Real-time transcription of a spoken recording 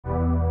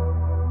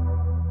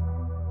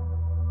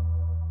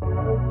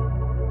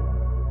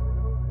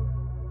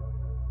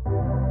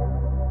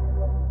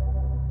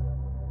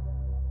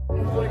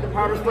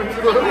my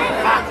responsibility.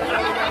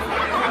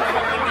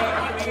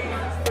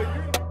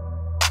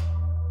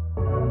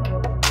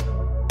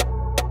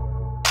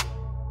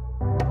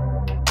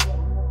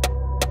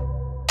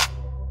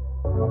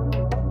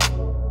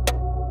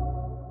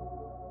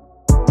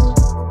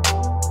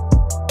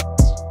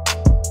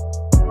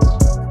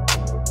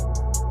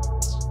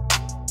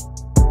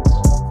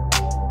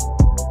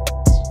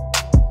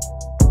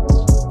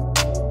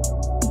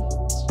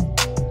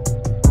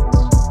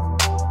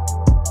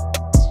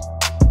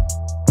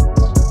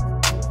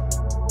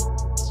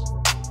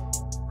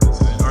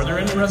 Are there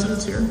any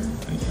residents here?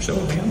 Show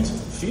of hands. A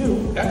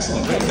few.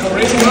 Excellent. Great. Now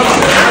raise them up.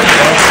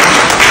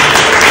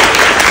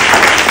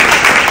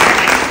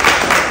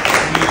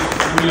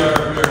 We are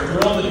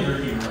thrilled that you're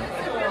here.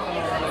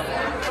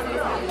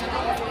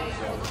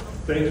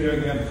 Thank you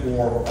again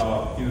for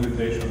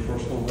invitation.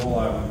 First of all,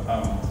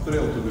 I'm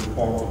thrilled to be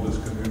part of this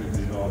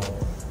community of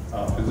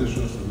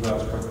physicians as well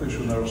as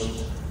practitioners,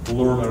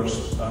 learners,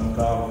 and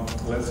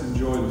let's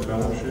enjoy the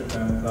fellowship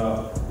and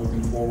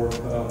looking forward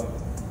to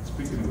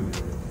speaking with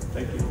you.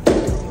 Thank you.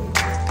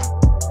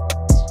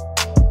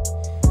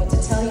 But to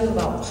tell you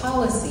about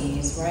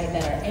policies, right,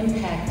 that are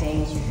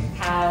impacting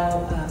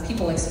how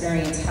people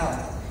experience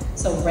health.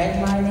 So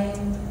redlining,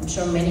 I'm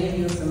sure many of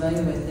you are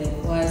familiar with it,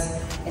 was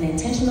an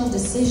intentional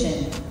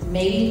decision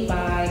made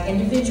by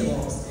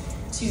individuals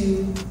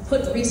to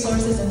put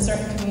resources in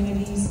certain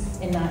communities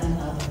and not in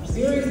others.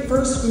 The very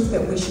first group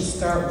that we should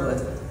start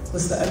with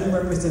was the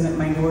Underrepresented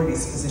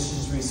Minorities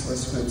Physicians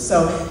Resource Group.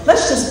 So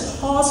let's just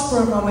pause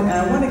for a moment, and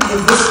I want to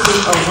give this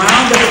group a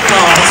round of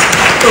applause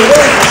for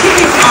really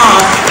kicking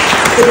off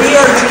the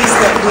BRGs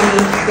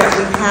that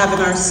we have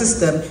in our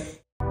system.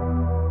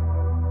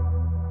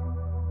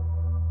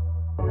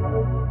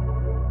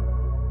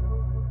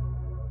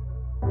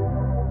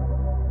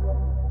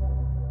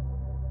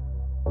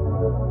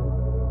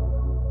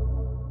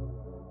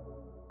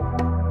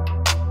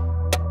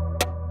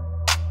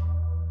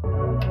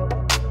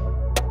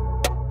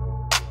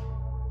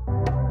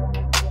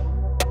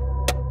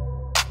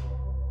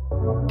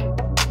 Thank you.